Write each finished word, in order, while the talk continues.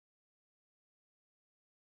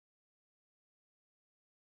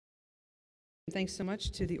Thanks so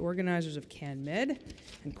much to the organizers of CanMed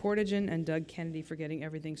and Cortigen and Doug Kennedy for getting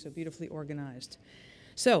everything so beautifully organized.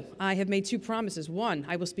 So I have made two promises. One,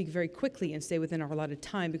 I will speak very quickly and stay within our allotted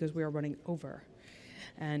time because we are running over.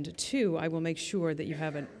 And two, I will make sure that you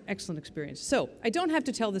have an excellent experience. So I don't have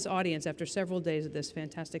to tell this audience after several days of this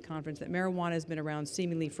fantastic conference that marijuana has been around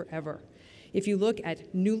seemingly forever. If you look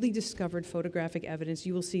at newly discovered photographic evidence,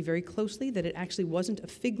 you will see very closely that it actually wasn't a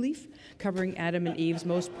fig leaf covering Adam and Eve's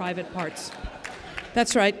most private parts.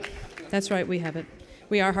 That's right. That's right, we have it.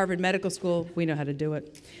 We are Harvard Medical School. We know how to do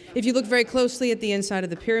it. If you look very closely at the inside of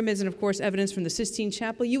the pyramids and, of course, evidence from the Sistine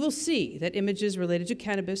Chapel, you will see that images related to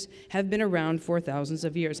cannabis have been around for thousands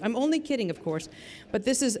of years. I'm only kidding, of course, but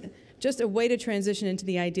this is just a way to transition into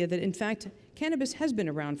the idea that, in fact, cannabis has been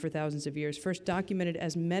around for thousands of years, first documented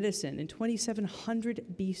as medicine in 2700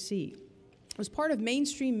 BC. It was part of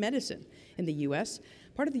mainstream medicine in the U.S.,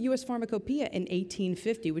 part of the U.S. Pharmacopoeia in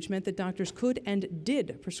 1850, which meant that doctors could and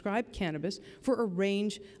did prescribe cannabis for a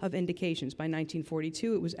range of indications. By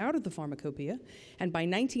 1942, it was out of the Pharmacopoeia, and by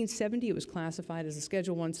 1970, it was classified as a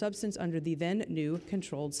Schedule I substance under the then new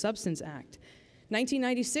Controlled Substance Act.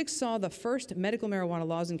 1996 saw the first medical marijuana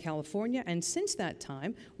laws in California, and since that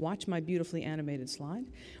time, watch my beautifully animated slide,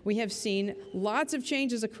 we have seen lots of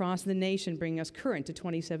changes across the nation, bringing us current to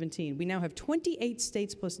 2017. We now have 28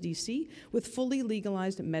 states plus D.C. with fully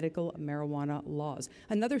legalized medical marijuana laws,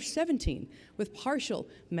 another 17 with partial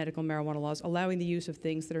medical marijuana laws allowing the use of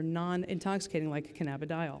things that are non-intoxicating like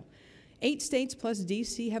cannabidiol. 8 states plus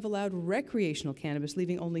D.C. have allowed recreational cannabis,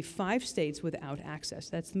 leaving only 5 states without access.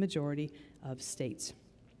 That's the majority of states.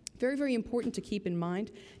 Very, very important to keep in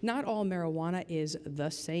mind, not all marijuana is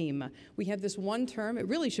the same. We have this one term, it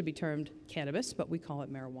really should be termed cannabis, but we call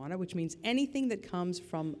it marijuana, which means anything that comes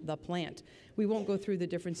from the plant. We won't go through the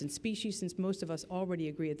difference in species since most of us already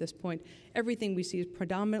agree at this point. Everything we see is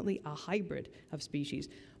predominantly a hybrid of species.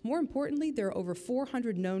 More importantly, there are over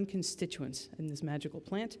 400 known constituents in this magical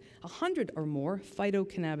plant, 100 or more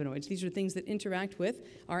phytocannabinoids. These are things that interact with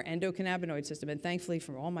our endocannabinoid system. And thankfully,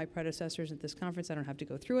 for all my predecessors at this conference, I don't have to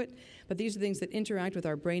go through it. But these are things that interact with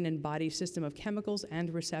our brain and body system of chemicals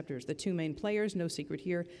and receptors. The two main players, no secret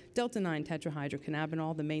here, delta-9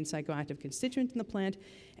 tetrahydrocannabinol, the main psychoactive constituent in the plant,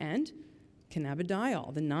 and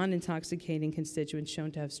cannabidiol, the non-intoxicating constituent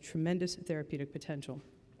shown to have tremendous therapeutic potential.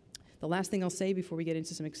 The last thing I'll say before we get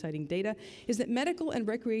into some exciting data is that medical and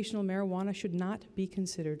recreational marijuana should not be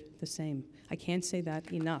considered the same. I can't say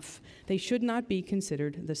that enough. They should not be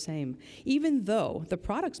considered the same. Even though the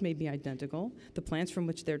products may be identical, the plants from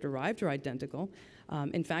which they're derived are identical,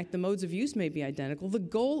 in fact, the modes of use may be identical, the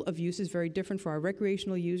goal of use is very different for our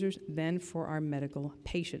recreational users than for our medical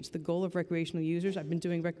patients. The goal of recreational users, I've been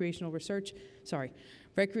doing research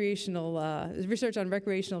on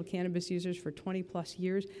recreational cannabis users for 20 plus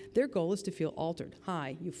years. Their goal is to feel altered,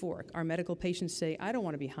 high, euphoric. Our medical patients say, I don't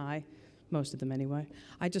want to be high, most of them anyway.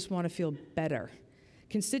 I just want to feel better.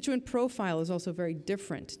 Constituent profile is also very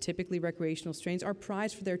different. Typically, recreational strains are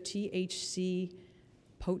prized for their THC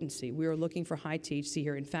potency. We are looking for high THC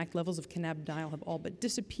here. In fact, levels of cannabidiol have all but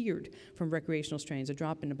disappeared from recreational strains, a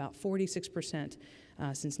drop in about 46% since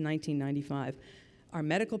 1995. Our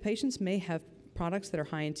medical patients may have products that are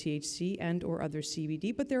high in THC and or other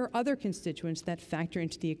CBD, but there are other constituents that factor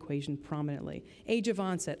into the equation prominently. Age of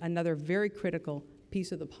onset, another very critical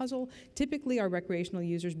piece of the puzzle. Typically, our recreational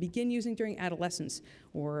users begin using during adolescence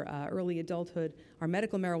or early adulthood. Our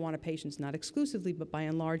medical marijuana patients, not exclusively, but by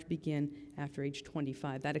and large, begin after age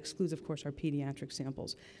 25. That excludes, of course, our pediatric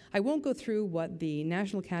samples. I won't go through what the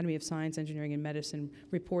National Academy of Science, Engineering, and Medicine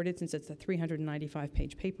reported, since it's a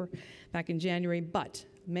 395-page paper back in January, but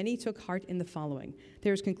many took heart in the following.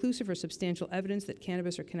 There is conclusive or substantial evidence that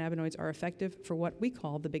cannabis or cannabinoids are effective for what we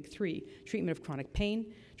call the big three: treatment of chronic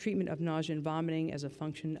pain, treatment of nausea and vomiting as a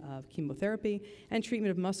function of chemotherapy, and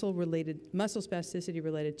treatment of muscle spasticity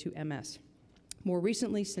related to MS. More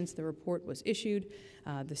recently, since the report was issued,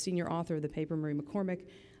 the senior author of the paper, Marie McCormick,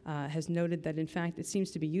 has noted that, in fact, it seems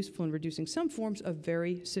to be useful in reducing some forms of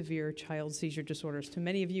very severe child seizure disorders. To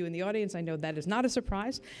many of you in the audience, I know that is not a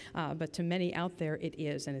surprise, but to many out there, it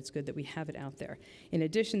is, and it's good that we have it out there. In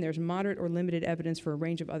addition, there's moderate or limited evidence for a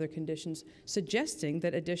range of other conditions suggesting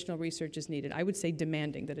that additional research is needed. I would say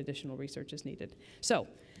demanding that additional research is needed. So,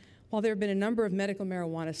 While there have been a number of medical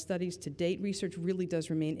marijuana studies to date, research really does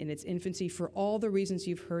remain in its infancy for all the reasons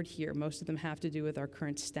you've heard here. Most of them have to do with our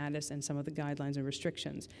current status and some of the guidelines and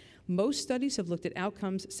restrictions. Most studies have looked at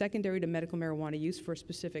outcomes secondary to medical marijuana use for a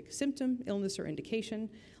specific symptom, illness, or indication,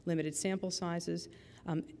 limited sample sizes.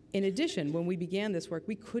 In addition, when we began this work,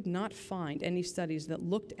 we could not find any studies that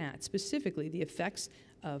looked at specifically the effects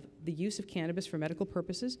of the use of cannabis for medical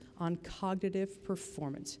purposes on cognitive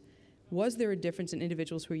performance. Was there a difference in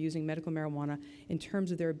individuals who are using medical marijuana in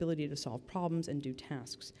terms of their ability to solve problems and do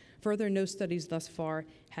tasks? Further, no studies thus far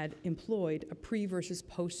had employed a pre versus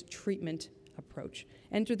post-treatment approach.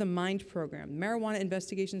 Enter the MIND program. Marijuana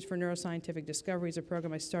Investigations for Neuroscientific Discovery is a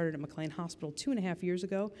program I started at McLean Hospital 2.5 years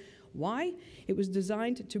ago. Why? It was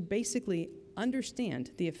designed to basically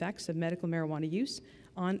understand the effects of medical marijuana use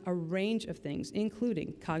on a range of things,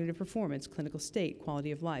 including cognitive performance, clinical state,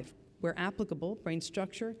 quality of life, where applicable, brain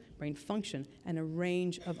structure, brain function, and a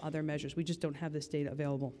range of other measures. We just don't have this data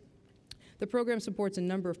available. The program supports a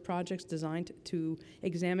number of projects designed to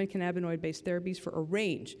examine cannabinoid-based therapies for a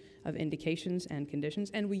range of indications and conditions,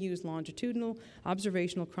 and we use longitudinal,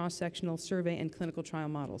 observational, cross-sectional, survey, and clinical trial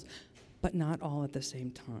models, but not all at the same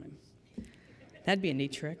time. That'd be a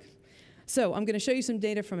neat trick. So I'm going to show you some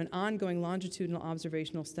data from an ongoing longitudinal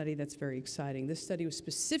observational study that's very exciting. This study was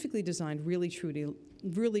specifically designed really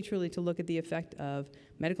truly to look at the effect of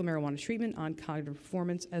medical marijuana treatment on cognitive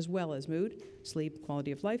performance as well as mood, sleep,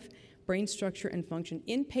 quality of life, brain structure, and function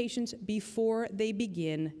in patients before they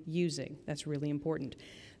begin using. That's really important.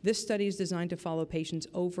 This study is designed to follow patients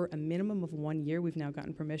over a minimum of 1 year. We've now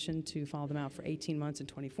gotten permission to follow them out for 18 months and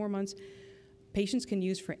 24 months. Patients can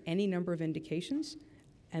use for any number of indications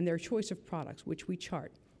and their choice of products, which we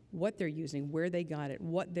chart, what they're using, where they got it,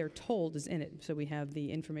 what they're told is in it. So we have the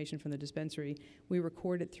information from the dispensary. We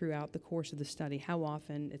record it throughout the course of the study, how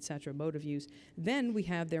often, et cetera, mode of use. Then we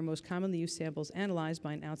have their most commonly used samples analyzed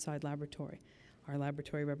by an outside laboratory. Our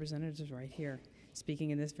laboratory representatives is right here,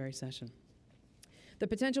 speaking in this very session. The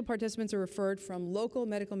potential participants are referred from local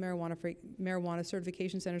medical marijuana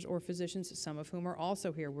certification centers or physicians, some of whom are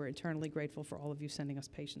also here. We're eternally grateful for all of you sending us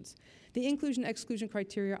patients. The inclusion-exclusion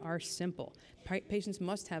criteria are simple. Patients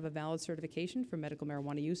must have a valid certification for medical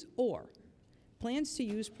marijuana use or plans to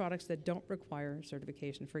use products that don't require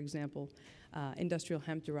certification, for example, industrial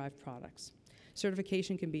hemp-derived products.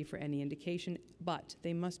 Certification can be for any indication, but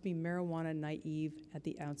they must be marijuana naive at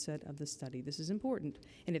the outset of the study. This is important.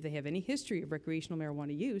 And if they have any history of recreational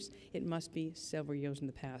marijuana use, it must be several years in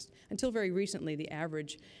the past. Until very recently, the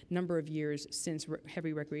average number of years since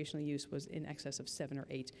heavy recreational use was in excess of 7 or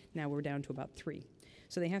 8. Now we're down to about 3.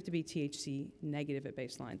 So they have to be THC negative at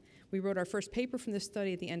baseline. We wrote our first paper from this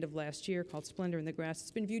study at the end of last year called Splendor in the Grass.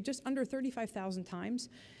 It's been viewed just under 35,000 times.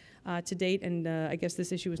 To date, and I guess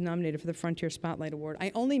this issue was nominated for the Frontier Spotlight Award.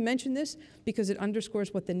 I only mention this because it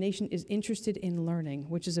underscores what the nation is interested in learning,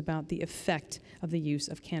 which is about the effect of the use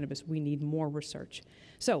of cannabis. We need more research.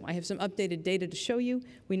 So I have some updated data to show you.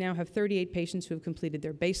 We now have 38 patients who have completed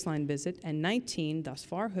their baseline visit, and 19 thus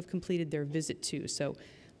far have completed their visit 2. So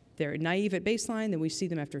they're naive at baseline, then we see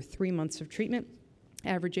them after 3 months of treatment.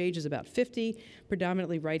 Average age is about 50,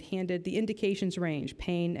 predominantly right-handed. The indications range: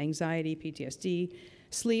 pain, anxiety, PTSD,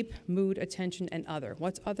 sleep, mood, attention, and other.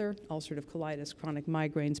 What's other? Ulcerative colitis, chronic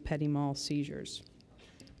migraines, petit mal, seizures.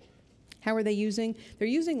 How are they using? They're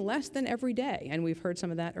using less than every day, and we've heard some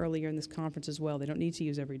of that earlier in this conference as well. They don't need to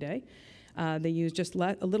use every day. They use just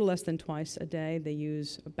a little less than twice a day. They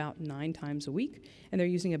use about 9 times a week, and they're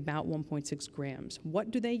using about 1.6 grams.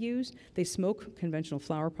 What do they use? They smoke conventional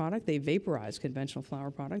flower product. They vaporize conventional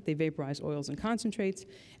flower product. They vaporize oils and concentrates,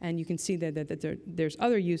 and you can see that there's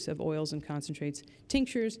other use of oils and concentrates,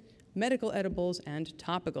 tinctures, medical edibles, and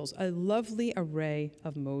topicals, a lovely array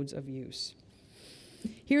of modes of use.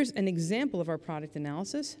 Here's an example of our product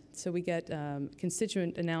analysis. So we get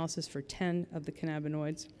constituent analysis for 10 of the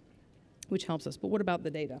cannabinoids, which helps us. But what about the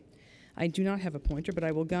data? I do not have a pointer, but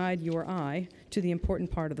I will guide your eye to the important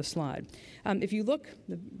part of the slide. If you look,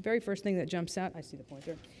 the very first thing that jumps out, I see the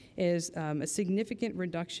pointer, is a significant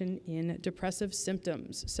reduction in depressive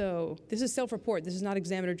symptoms. So this is self-report. This is not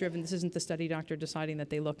examiner-driven. This isn't the study doctor deciding that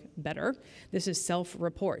they look better. This is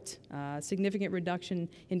self-report. Significant reduction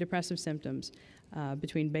in depressive symptoms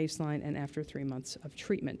between baseline and after 3 months of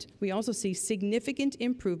treatment. We also see significant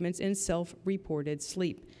improvements in self-reported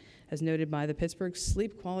sleep, as noted by the Pittsburgh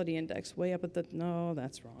Sleep Quality Index, way up at the, no,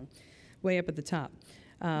 that's wrong, way up at the top.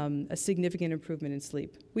 a significant improvement in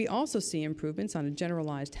sleep. We also see improvements on a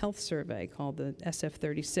generalized health survey called the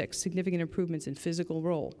SF-36, significant improvements in physical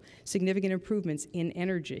role, significant improvements in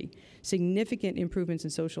energy, significant improvements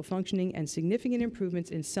in social functioning, and significant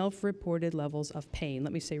improvements in self-reported levels of pain.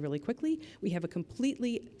 Let me say really quickly, we have a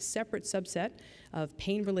completely separate subset of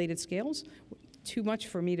pain-related scales. Too much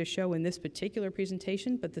for me to show in this particular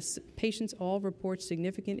presentation, but the patients all report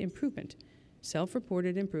significant improvement,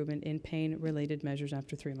 self-reported improvement in pain-related measures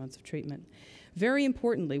after 3 months of treatment. Very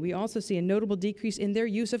importantly, we also see a notable decrease in their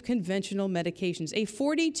use of conventional medications, a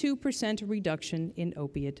 42% reduction in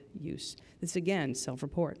opiate use. This, again,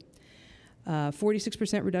 self-report.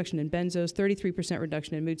 46% reduction in benzos, 33%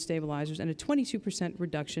 reduction in mood stabilizers, and a 22%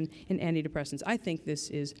 reduction in antidepressants. I think this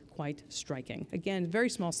is quite striking. Again, very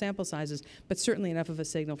small sample sizes, but certainly enough of a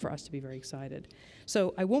signal for us to be very excited.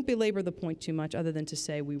 So I won't belabor the point too much other than to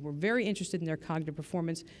say we were very interested in their cognitive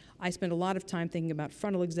performance. I spent a lot of time thinking about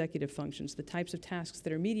frontal executive functions, the types of tasks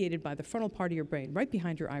that are mediated by the frontal part of your brain, right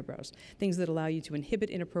behind your eyebrows, things that allow you to inhibit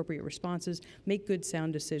inappropriate responses, make good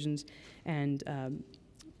sound decisions, and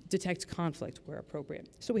detect conflict where appropriate.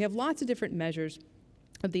 So we have lots of different measures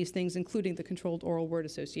of these things, including the controlled oral word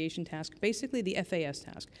association task, basically the FAS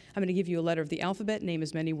task. I'm going to give you a letter of the alphabet, name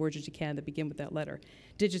as many words as you can that begin with that letter.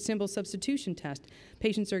 Digit symbol substitution test.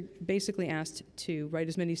 Patients are basically asked to write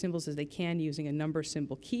as many symbols as they can using a number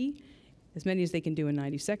symbol key, as many as they can do in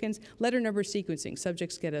 90 seconds. Letter number sequencing.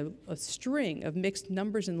 Subjects get a string of mixed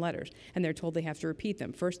numbers and letters, and they're told they have to repeat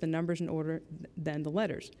them. First the numbers in order, then the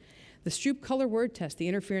letters. The Stroop color word test, the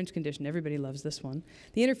interference condition. Everybody loves this one.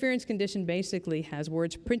 The interference condition basically has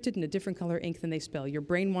words printed in a different color ink than they spell. Your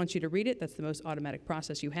brain wants you to read it. That's the most automatic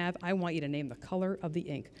process you have. I want you to name the color of the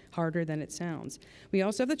ink, harder than it sounds. We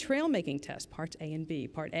also have the trail making test, parts A and B.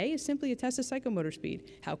 Part A is simply a test of psychomotor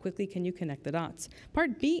speed. How quickly can you connect the dots?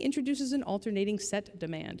 Part B introduces an alternating set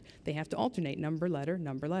demand. They have to alternate number, letter,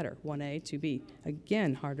 1A, 2B.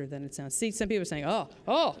 Again, harder than it sounds. See, some people are saying,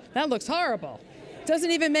 oh, that looks horrible.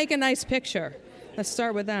 Doesn't even make a nice picture. Let's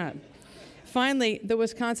start with that. Finally, the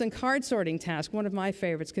Wisconsin card sorting task, one of my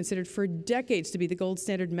favorites, considered for decades to be the gold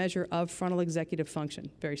standard measure of frontal executive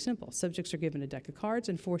function. Very simple. Subjects are given a deck of cards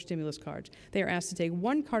and 4 stimulus cards. They are asked to take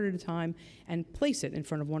one card at a time and place it in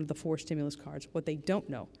front of one of the 4 stimulus cards. What they don't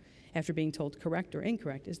know, after being told correct or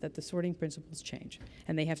incorrect, is that the sorting principles change,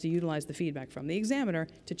 and they have to utilize the feedback from the examiner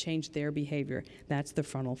to change their behavior. That's the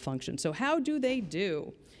frontal function. So how do they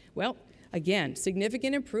do? Well, again,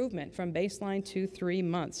 significant improvement from baseline to 3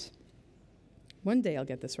 months. One day I'll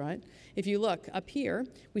get this right. If you look up here,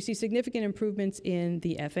 we see significant improvements in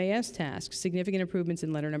the FAS task, significant improvements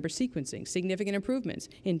in letter number sequencing, significant improvements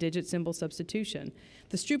in digit symbol substitution.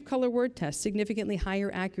 The Stroop color word test, significantly higher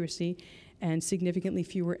accuracy and significantly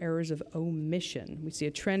fewer errors of omission. We see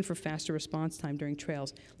a trend for faster response time during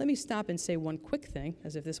trails. Let me stop and say one quick thing,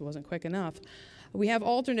 as if this wasn't quick enough. We have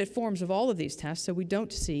alternate forms of all of these tests, so we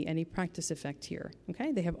don't see any practice effect here.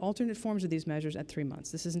 Okay? They have alternate forms of these measures at 3 months.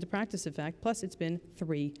 This isn't a practice effect, plus it's been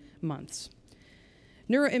 3 months.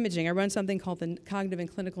 Neuroimaging, I run something called the Cognitive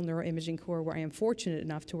and Clinical Neuroimaging Core, where I am fortunate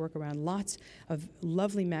enough to work around lots of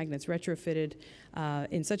lovely magnets retrofitted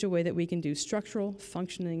in such a way that we can do structural,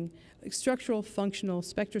 functional,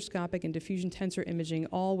 spectroscopic, and diffusion tensor imaging,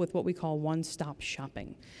 all with what we call one-stop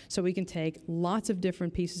shopping. So we can take lots of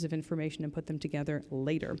different pieces of information and put them together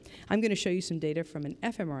later. I'm going to show you some data from an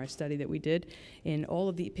fMRI study that we did in all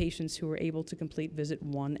of the patients who were able to complete visit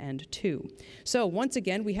 1 and 2. So once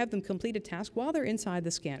again, we have them complete a task while they're inside the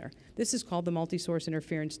scanner. This is called the multi-source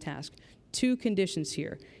interference task. 2 conditions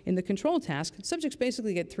here. In the control task, subjects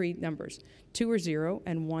basically get 3 numbers. 2 are 0,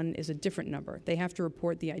 and 1 is a different number. They have to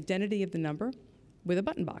report the identity of the number with a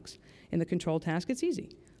button box. In the control task, it's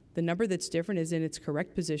easy. The number that's different is in its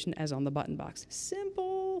correct position as on the button box. Simple.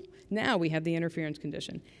 Now we have the interference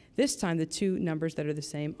condition. This time, the 2 numbers that are the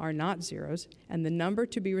same are not zeros, and the number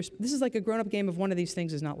to be, this is like a grown-up game of one of these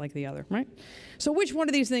things is not like the other, right? So which one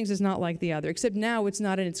of these things is not like the other, except now it's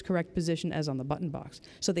not in its correct position as on the button box.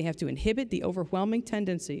 So they have to inhibit the overwhelming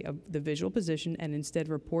tendency of the visual position and instead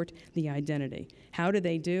report the identity. How do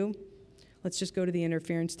they do? Let's just go to the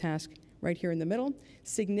interference task right here in the middle.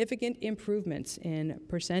 Significant improvements in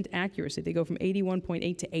percent accuracy. They go from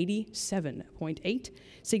 81.8 to 87.8.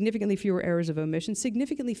 Significantly fewer errors of omission.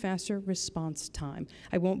 Significantly faster response time.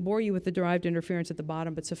 I won't bore you with the derived interference at the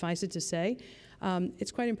bottom, but suffice it to say,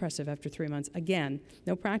 it's quite impressive after 3 months. Again,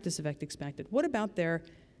 no practice effect expected. What about their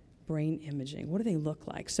brain imaging? What do they look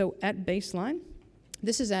like? So at baseline,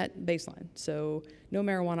 This is at baseline, so no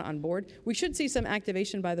marijuana on board. We should see some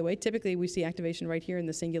activation, by the way. Typically, we see activation right here in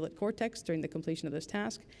the cingulate cortex during the completion of this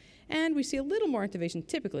task, and we see a little more activation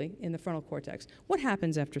typically in the frontal cortex. What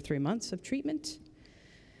happens after 3 months of treatment?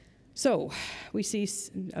 So we see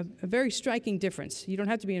a very striking difference. You don't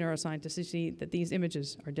have to be a neuroscientist to see that these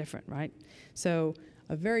images are different, right? So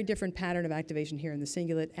a very different pattern of activation here in the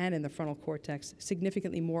cingulate and in the frontal cortex,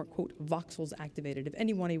 significantly more, quote, voxels activated. If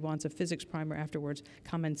anyone wants a physics primer afterwards,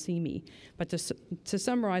 come and see me. But to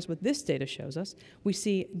summarize what this data shows us, we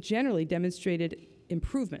see generally demonstrated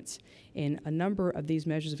improvements in a number of these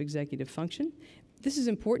measures of executive function. This is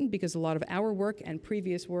important because a lot of our work and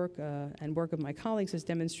previous work and work of my colleagues has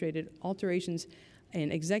demonstrated alterations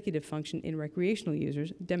in executive function in recreational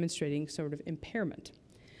users, demonstrating sort of impairment.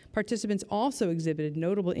 Participants also exhibited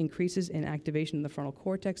notable increases in activation in the frontal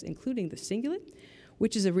cortex, including the cingulate,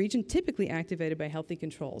 which is a region typically activated by healthy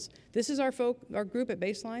controls. This is our group at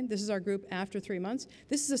baseline. This is our group after 3 months.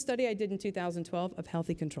 This is a study I did in 2012 of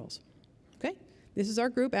healthy controls. Okay? This is our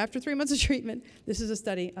group after 3 months of treatment. This is a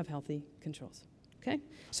study of healthy controls. Okay?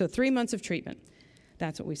 So 3 months of treatment.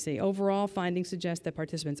 That's what we see. Overall, findings suggest that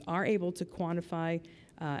participants are able to quantify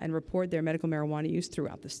and report their medical marijuana use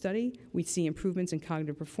throughout the study. We see improvements in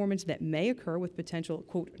cognitive performance that may occur with potential,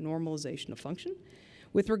 quote, normalization of function.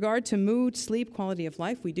 With regard to mood, sleep, quality of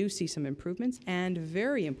life, we do see some improvements, and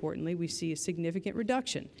very importantly, we see a significant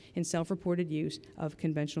reduction in self-reported use of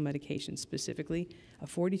conventional medications, specifically a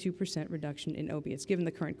 42% reduction in opiates. Given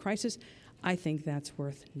the current crisis, I think that's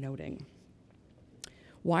worth noting.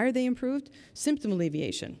 Why are they improved? Symptom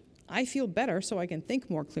alleviation. I feel better so I can think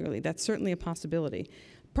more clearly. That's certainly a possibility.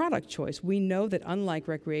 Product choice. We know that unlike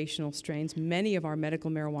recreational strains, many of our medical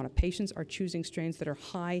marijuana patients are choosing strains that are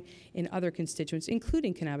high in other constituents,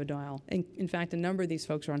 including cannabidiol. In fact, a number of these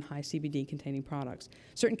folks are on high CBD-containing products.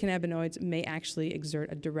 Certain cannabinoids may actually exert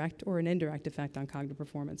a direct or an indirect effect on cognitive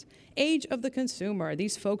performance. Age of the consumer.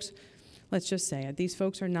 These folks, let's just say it, these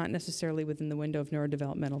folks are not necessarily within the window of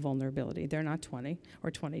neurodevelopmental vulnerability. They're not 20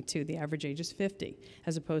 or 22. The average age is 50,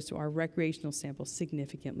 as opposed to our recreational sample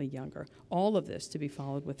significantly younger. All of this to be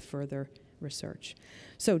followed with further research.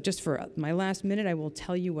 So just for my last minute, I will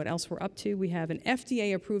tell you what else we're up to. We have an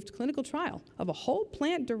FDA-approved clinical trial of a whole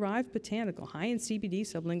plant-derived botanical, high in CBD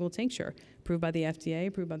sublingual tincture, approved by the FDA,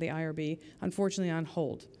 approved by the IRB, unfortunately on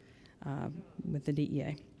hold with the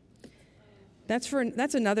DEA. That's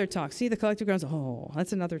another talk. See the collective grounds? Oh,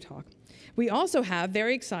 that's another talk. We also have,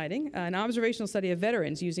 very exciting, an observational study of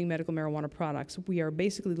veterans using medical marijuana products. We are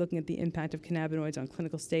basically looking at the impact of cannabinoids on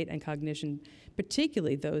clinical state and cognition,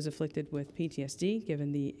 particularly those afflicted with PTSD,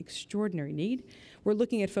 given the extraordinary need. We're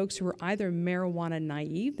looking at folks who are either marijuana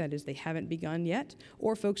naive, that is, they haven't begun yet,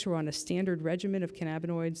 or folks who are on a standard regimen of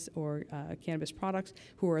cannabinoids or cannabis products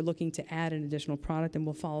who are looking to add an additional product, and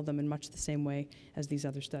we'll follow them in much the same way as these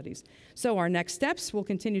other studies. So our next steps, we'll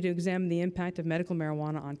continue to examine the impact of medical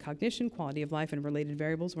marijuana on cognition, quality of life, and related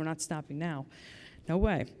variables. We're not stopping now. No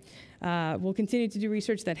way. We'll continue to do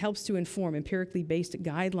research that helps to inform empirically based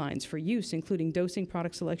guidelines for use, including dosing,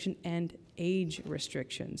 product selection, and age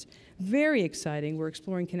restrictions. Very exciting. We're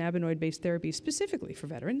exploring cannabinoid-based therapies specifically for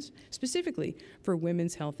veterans, specifically for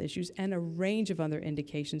women's health issues, and a range of other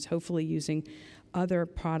indications, hopefully using other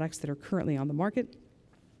products that are currently on the market.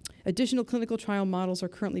 Additional clinical trial models are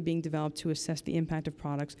currently being developed to assess the impact of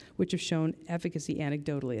products which have shown efficacy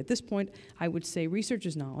anecdotally. At this point, I would say research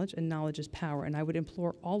is knowledge and knowledge is power, and I would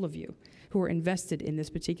implore all of you who are invested in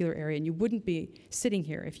this particular area, and you wouldn't be sitting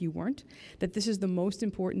here if you weren't, that this is the most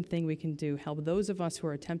important thing we can do, help those of us who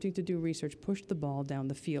are attempting to do research push the ball down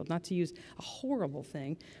the field, not to use a horrible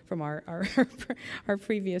thing from our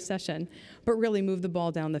previous session, but really move the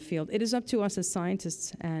ball down the field. It is up to us as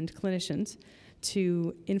scientists and clinicians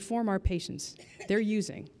to inform our patients they're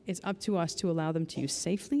using. It's up to us to allow them to use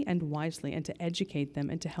safely and wisely and to educate them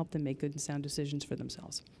and to help them make good and sound decisions for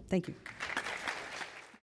themselves. Thank you.